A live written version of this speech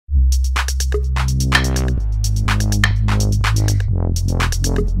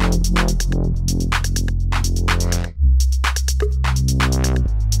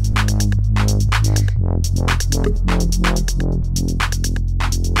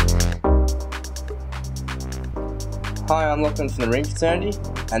Hi, I'm Lachlan from the Ring Fraternity,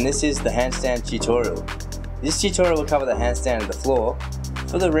 and this is the handstand tutorial. This tutorial will cover the handstand on the floor.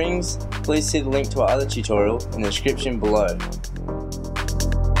 For the rings, please see the link to our other tutorial in the description below.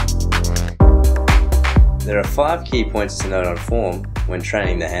 There are 5 key points to note on form when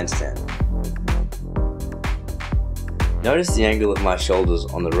training the handstand. Notice the angle of my shoulders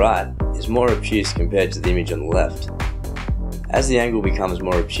on the right is more obtuse compared to the image on the left. As the angle becomes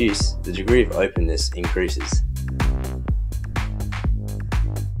more obtuse, the degree of openness increases.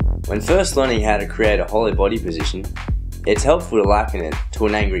 When first learning how to create a hollow body position, it's helpful to liken it to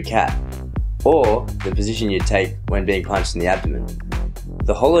an angry cat, or the position you take when being punched in the abdomen.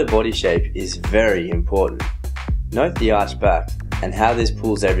 The hollow body shape is very important. Note the arch back and how this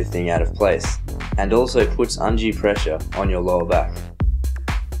pulls everything out of place, and also puts undue pressure on your lower back.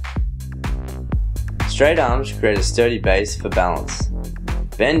 Straight arms create a sturdy base for balance.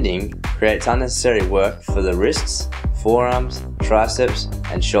 Bending creates unnecessary work for the wrists, forearms, triceps,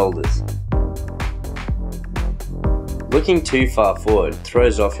 and shoulders. Looking too far forward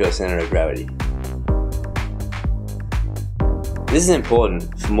throws off your center of gravity. This is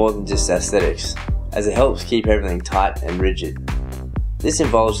important for more than just aesthetics, as it helps keep everything tight and rigid. This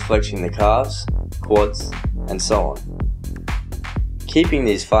involves flexing the calves, quads, and so on. Keeping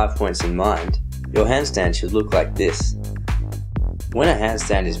these 5 points in mind, your handstand should look like this. When a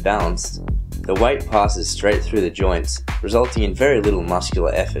handstand is balanced, the weight passes straight through the joints, resulting in very little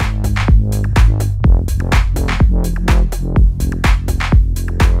muscular effort.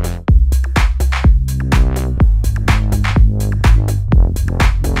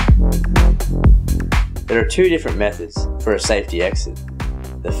 There are 2 different methods for a safety exit.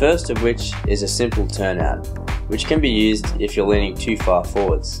 The first of which is a simple turnout, which can be used if you're leaning too far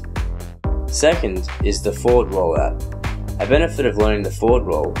forwards. Second is the forward rollout. A benefit of learning the forward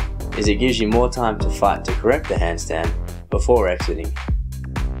roll is it gives you more time to fight to correct the handstand before exiting.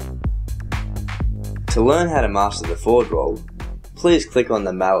 To learn how to master the forward roll, please click on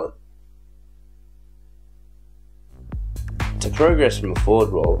the mallet. To progress from a forward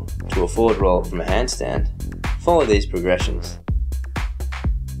roll to a forward roll from a handstand, follow these progressions.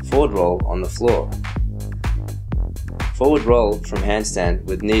 Forward roll on the floor. Forward roll from handstand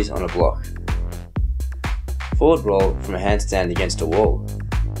with knees on a block. Forward roll from a handstand against a wall.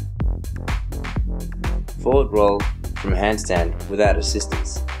 Forward roll from a handstand without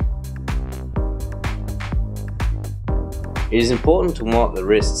assistance. It is important to warm up the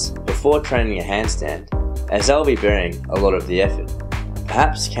wrists before training a handstand, as they'll be bearing a lot of the effort.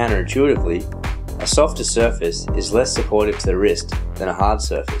 Perhaps counterintuitively, a softer surface is less supportive to the wrist than a hard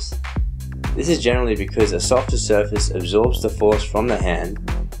surface. This is generally because a softer surface absorbs the force from the hand,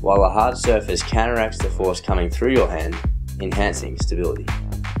 while a hard surface counteracts the force coming through your hand, enhancing stability.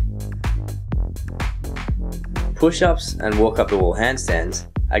 Push-ups and walk up the wall handstands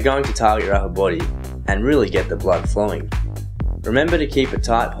are going to target your upper body and really get the blood flowing. Remember to keep a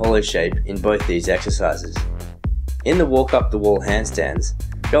tight hollow shape in both these exercises. In the walk up the wall handstands,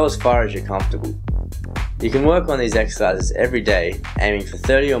 go as far as you're comfortable. You can work on these exercises every day, aiming for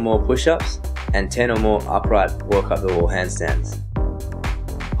 30 or more push-ups and 10 or more upright walk up the wall handstands.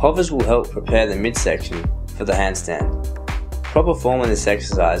 Hovers will help prepare the midsection for the handstand. Proper form in this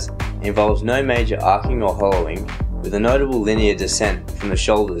exercise involves no major arcing or hollowing, with a notable linear descent from the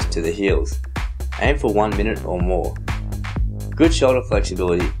shoulders to the heels. Aim for 1 minute or more. Good shoulder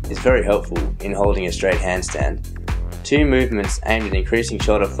flexibility is very helpful in holding a straight handstand. 2 movements aimed at increasing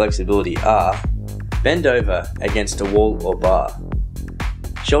shoulder flexibility are: bend over against a wall or bar.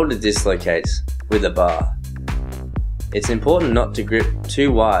 Shoulder dislocates with a bar. It's important not to grip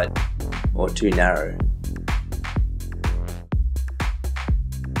too wide or too narrow.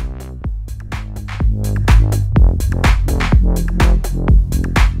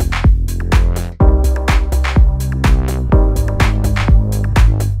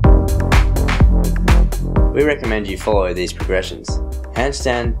 We recommend you follow these progressions.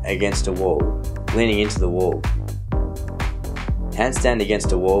 Handstand against a wall, leaning into the wall. Handstand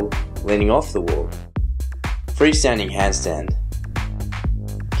against a wall, leaning off the wall. Freestanding handstand.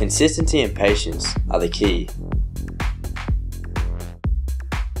 Consistency and patience are the key.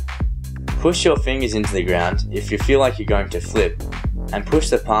 Push your fingers into the ground if you feel like you're going to flip, and push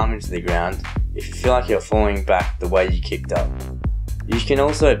the palm into the ground if you feel like you're falling back the way you kicked up. You can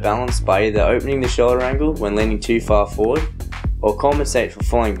also balance by either opening the shoulder angle when leaning too far forward, or compensate for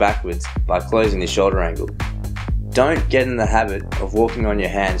falling backwards by closing the shoulder angle. Don't get in the habit of walking on your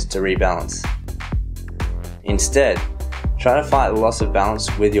hands to rebalance. Instead, try to fight the loss of balance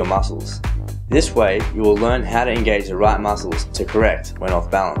with your muscles. This way, you will learn how to engage the right muscles to correct when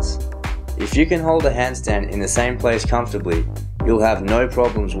off balance. If you can hold a handstand in the same place comfortably, you'll have no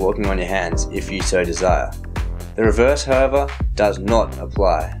problems walking on your hands if you so desire. The reverse, however, does not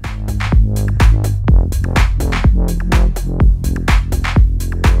apply.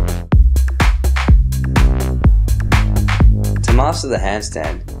 To master the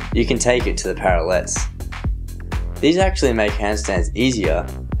handstand, you can take it to the parallettes. These actually make handstands easier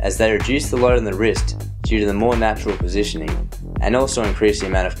as they reduce the load on the wrist due to the more natural positioning, and also increase the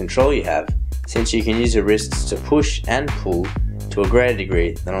amount of control you have, since you can use your wrists to push and pull to a greater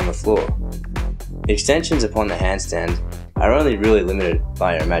degree than on the floor. Extensions upon the handstand are only really limited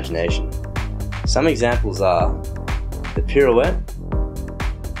by your imagination. Some examples are the pirouette,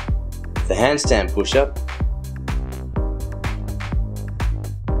 the handstand push-up,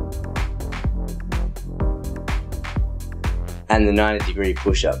 and the 90-degree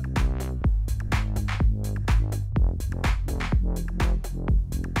push-up.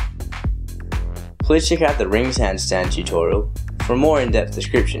 Please check out the rings handstand tutorial for a more in-depth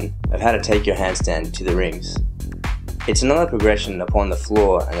description of how to take your handstand to the rings. It's another progression upon the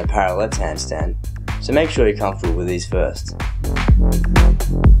floor and the parallettes handstand, so make sure you're comfortable with these first.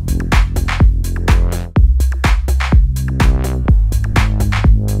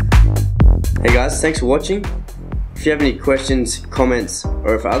 Hey guys, thanks for watching. If you have any questions, comments,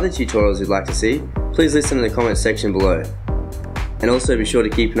 or if other tutorials you'd like to see, please list them in the comments section below. And also be sure to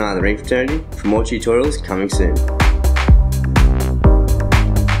keep an eye on the Ring Fraternity for more tutorials coming soon.